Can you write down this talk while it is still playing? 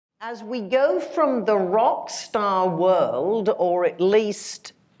As we go from the rock star world, or at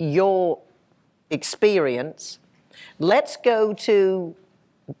least your experience, let's go to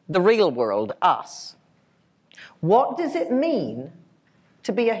the real world, us. What does it mean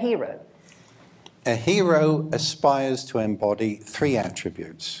to be a hero? A hero aspires to embody three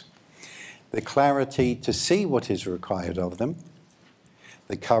attributes: the clarity to see what is required of them,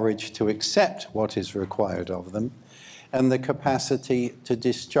 the courage to accept what is required of them, and the capacity to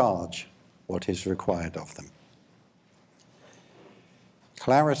discharge what is required of them.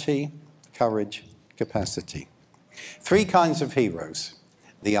 Clarity, courage, capacity. Three kinds of heroes: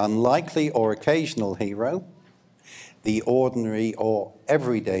 the unlikely or occasional hero, the ordinary or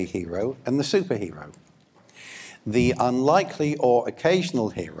everyday hero, and the superhero. The unlikely or occasional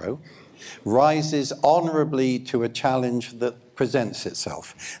hero rises honorably to a challenge that presents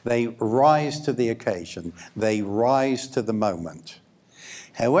itself. They rise to the occasion. They rise to the moment.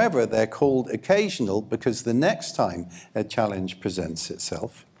 However, they're called occasional because the next time a challenge presents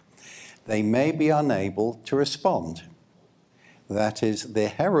itself, they may be unable to respond. That is, their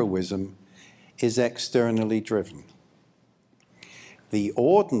heroism is externally driven. The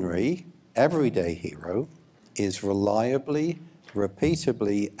ordinary, everyday hero is reliably,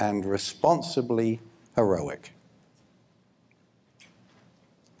 repeatably, and responsibly heroic.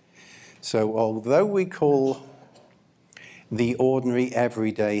 So although we call the ordinary,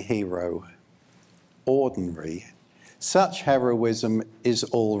 everyday hero ordinary, such heroism is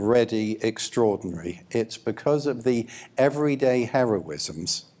already extraordinary. It's because of the everyday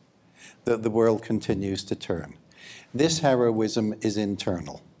heroisms that the world continues to turn. This heroism is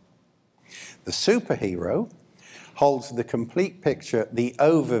internal. The superhero holds the complete picture, the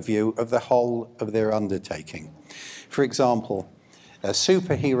overview of the whole of their undertaking. For example, a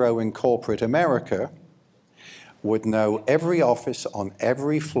superhero in corporate America would know every office on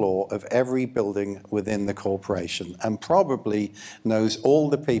every floor of every building within the corporation and probably knows all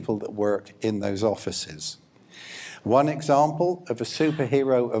the people that work in those offices. One example of a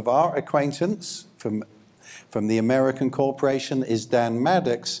superhero of our acquaintance from the American corporation is Dan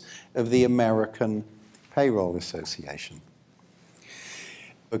Maddox of the American Payroll Association.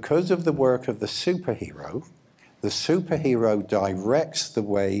 Because of the work of the superhero directs the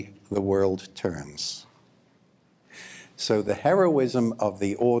way the world turns. So the heroism of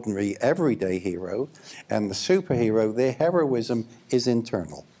the ordinary, everyday hero and the superhero, their heroism is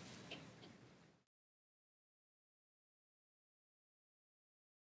internal.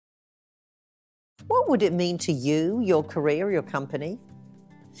 What would it mean to you, your career, your company,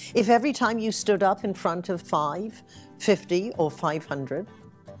 if every time you stood up in front of 5, 50, or 500,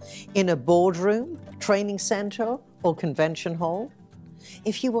 in a boardroom, training center, or convention hall,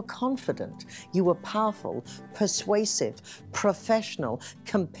 if you were confident, you were powerful, persuasive, professional,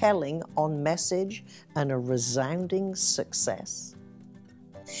 compelling on message, and a resounding success?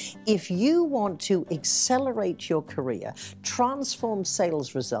 If you want to accelerate your career, transform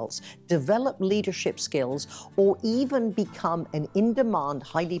sales results, develop leadership skills, or even become an in-demand,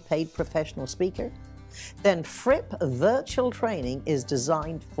 highly paid professional speaker, then Fripp Virtual Training is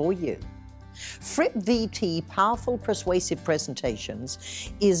designed for you. Fripp VT Powerful Persuasive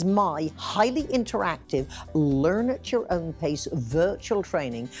Presentations is my highly interactive, learn at your own pace virtual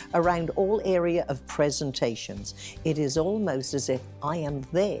training around all area of presentations. It is almost as if I am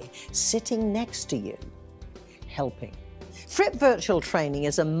there, sitting next to you, helping. Fripp Virtual Training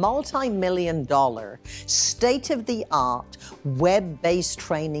is a multi-million-dollar, state-of-the-art, web-based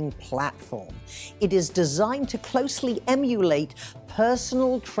training platform. It is designed to closely emulate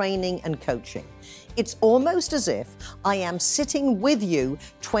personal training and coaching. It's almost as if I am sitting with you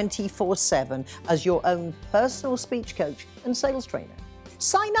 24/7 as your own personal speech coach and sales trainer.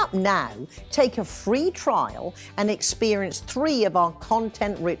 Sign up now, take a free trial, and experience 3 of our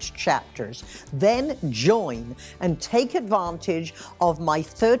content-rich chapters. Then join and take advantage of my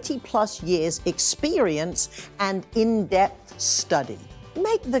 30+ years experience and in-depth study.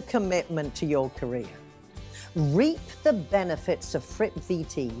 Make the commitment to your career. Reap the benefits of Fripp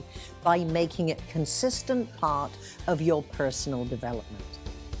VT by making it a consistent part of your personal development.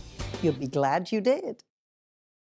 You'll be glad you did.